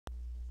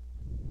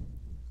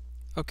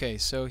Okay,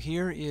 so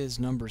here is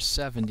number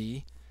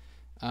 70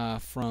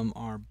 from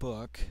our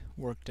book,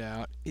 worked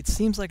out. It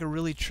seems like a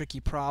really tricky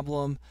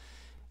problem,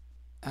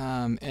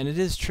 and it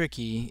is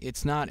tricky.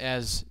 It's not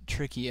as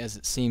tricky as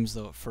it seems,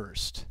 though, at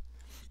first.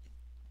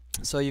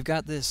 So you've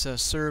got this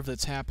serve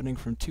that's happening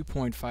from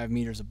 2.5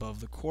 meters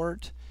above the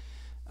court.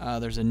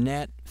 There's a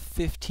net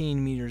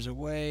 15 meters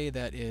away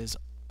that is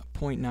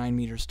 0.9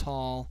 meters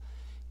tall,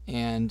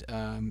 and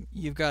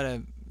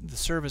the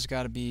serve has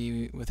got to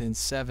be within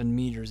 7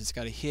 meters. It's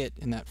got to hit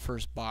in that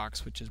first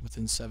box, which is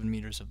within 7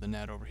 meters of the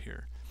net over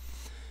here.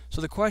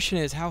 So the question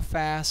is, how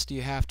fast do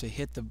you have to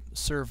hit the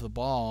serve the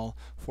ball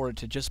for it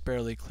to just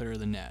barely clear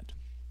the net?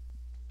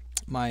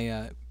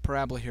 My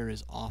parabola here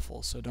is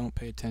awful, so don't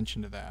pay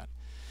attention to that.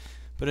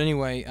 But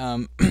anyway,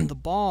 the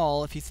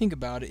ball, if you think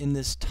about it, in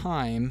this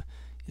time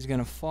is going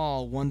to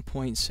fall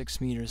 1.6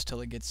 meters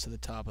till it gets to the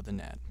top of the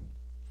net.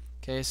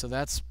 Okay, so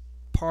that's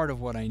part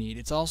of what I need.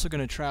 It's also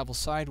going to travel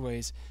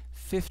sideways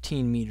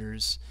 15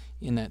 meters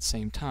in that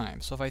same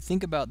time. So if I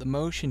think about the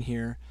motion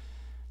here,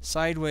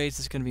 sideways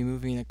it's going to be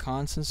moving at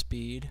constant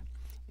speed,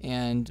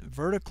 and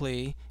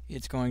vertically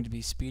it's going to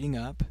be speeding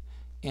up,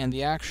 and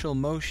the actual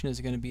motion is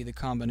going to be the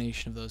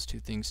combination of those two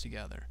things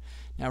together.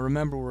 Now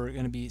remember, we're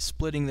going to be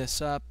splitting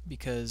this up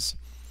because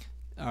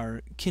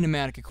our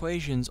kinematic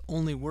equations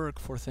only work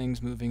for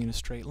things moving in a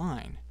straight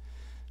line.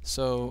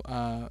 So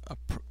a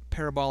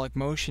parabolic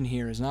motion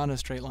here is not in a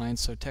straight line,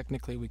 so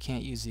technically we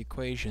can't use the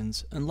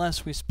equations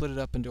unless we split it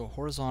up into a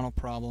horizontal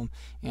problem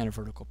and a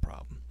vertical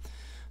problem.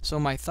 So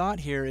my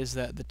thought here is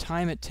that the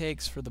time it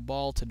takes for the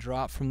ball to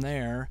drop from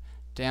there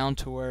down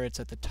to where it's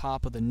at the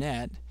top of the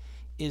net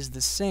is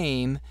the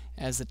same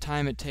as the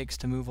time it takes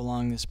to move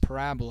along this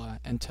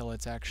parabola until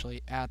it's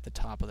actually at the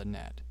top of the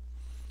net,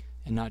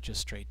 and not just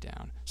straight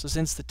down. So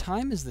since the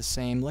time is the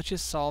same, let's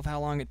just solve how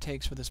long it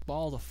takes for this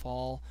ball to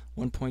fall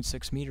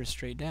 1.6 meters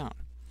straight down.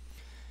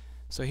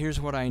 So here's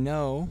what I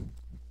know.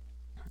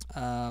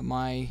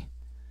 My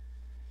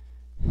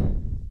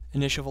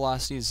initial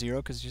velocity is 0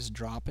 because it's just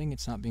dropping.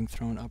 It's not being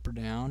thrown up or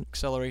down.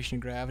 Acceleration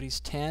of gravity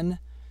is 10.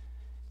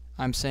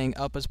 I'm saying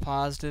up is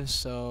positive,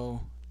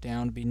 so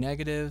down would be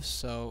negative.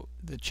 So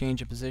the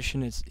change of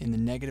position is in the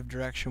negative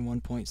direction,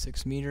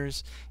 1.6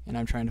 meters, and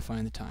I'm trying to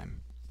find the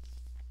time.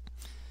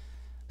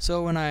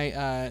 So when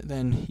I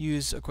then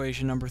use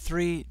equation number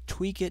 3,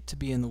 tweak it to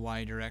be in the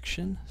y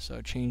direction.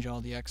 So change all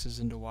the x's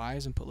into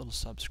y's and put little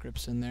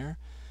subscripts in there.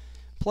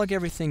 Plug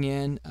everything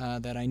in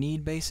that I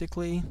need,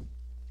 basically,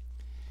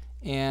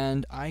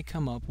 and I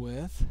come up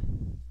with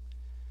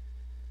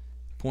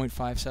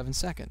 0.57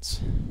 seconds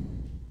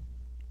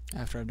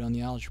after I've done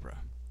the algebra.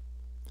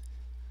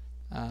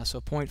 So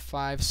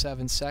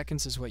 0.57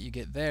 seconds is what you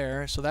get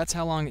there. So that's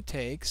how long it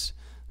takes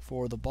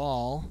for the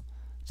ball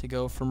to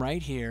go from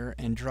right here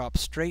and drop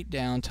straight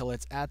down till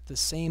it's at the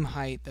same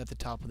height that the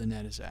top of the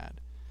net is at.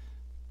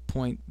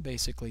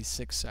 Basically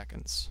 6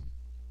 seconds.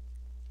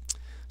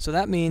 So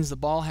that means the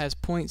ball has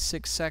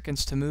 0.6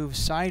 seconds to move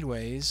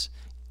sideways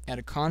at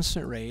a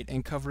constant rate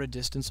and cover a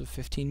distance of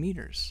 15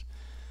 meters.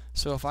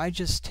 So if I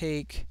just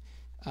take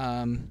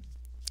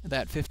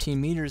that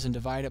 15 meters and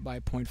divide it by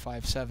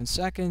 0.57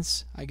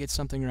 seconds, I get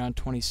something around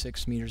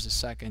 26 meters a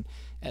second,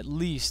 at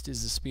least,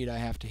 is the speed I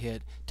have to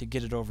hit to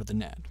get it over the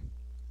net.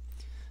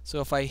 So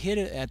if I hit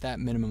it at that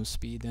minimum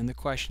speed, then the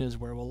question is,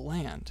 where will it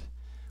land?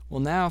 Well,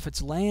 now if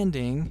it's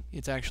landing,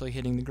 it's actually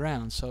hitting the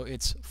ground, so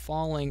it's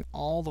falling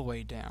all the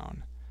way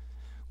down,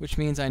 which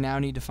means I now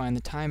need to find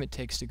the time it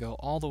takes to go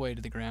all the way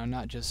to the ground,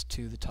 not just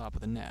to the top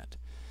of the net.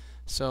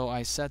 So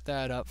I set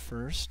that up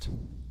first,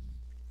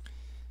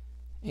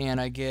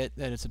 and I get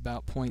that it's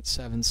about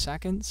 0.7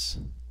 seconds.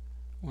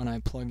 When I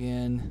plug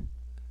in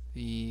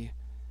the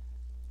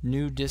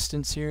new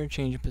distance here,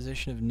 change of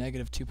position of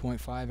negative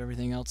 2.5,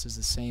 everything else is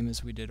the same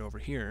as we did over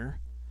here.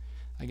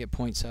 I get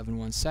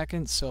 0.71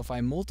 seconds. So if I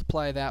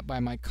multiply that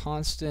by my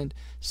constant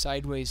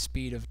sideways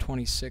speed of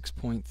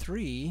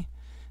 26.3,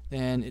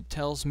 then it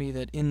tells me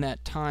that in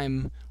that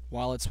time,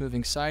 while it's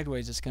moving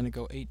sideways, it's going to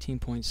go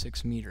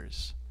 18.6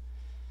 meters.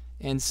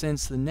 And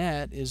since the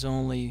net is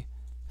only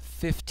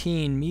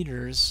 15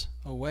 meters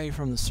away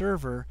from the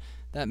server,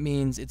 that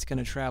means it's going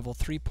to travel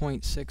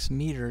 3.6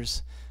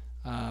 meters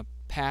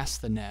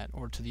past the net,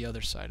 or to the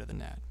other side of the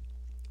net.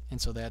 And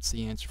so that's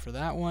the answer for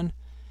that one.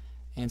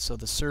 And so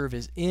the serve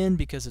is in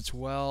because it's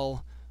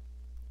well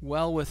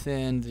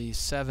within the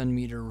 7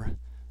 meter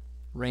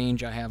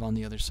range I have on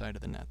the other side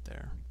of the net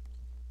there.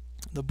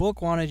 The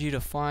book wanted you to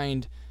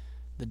find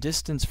the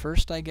distance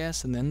first, I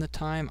guess, and then the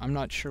time. I'm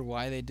not sure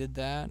why they did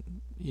that.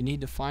 You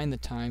need to find the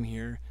time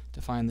here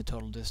to find the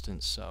total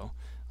distance. So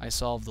I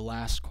solved the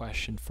last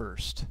question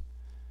first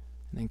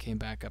and then came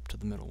back up to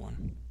the middle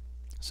one.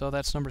 So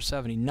that's number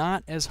 70.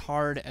 Not as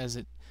hard as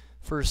it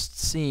first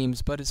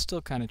seems, but it's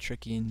still kind of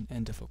tricky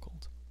and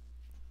difficult.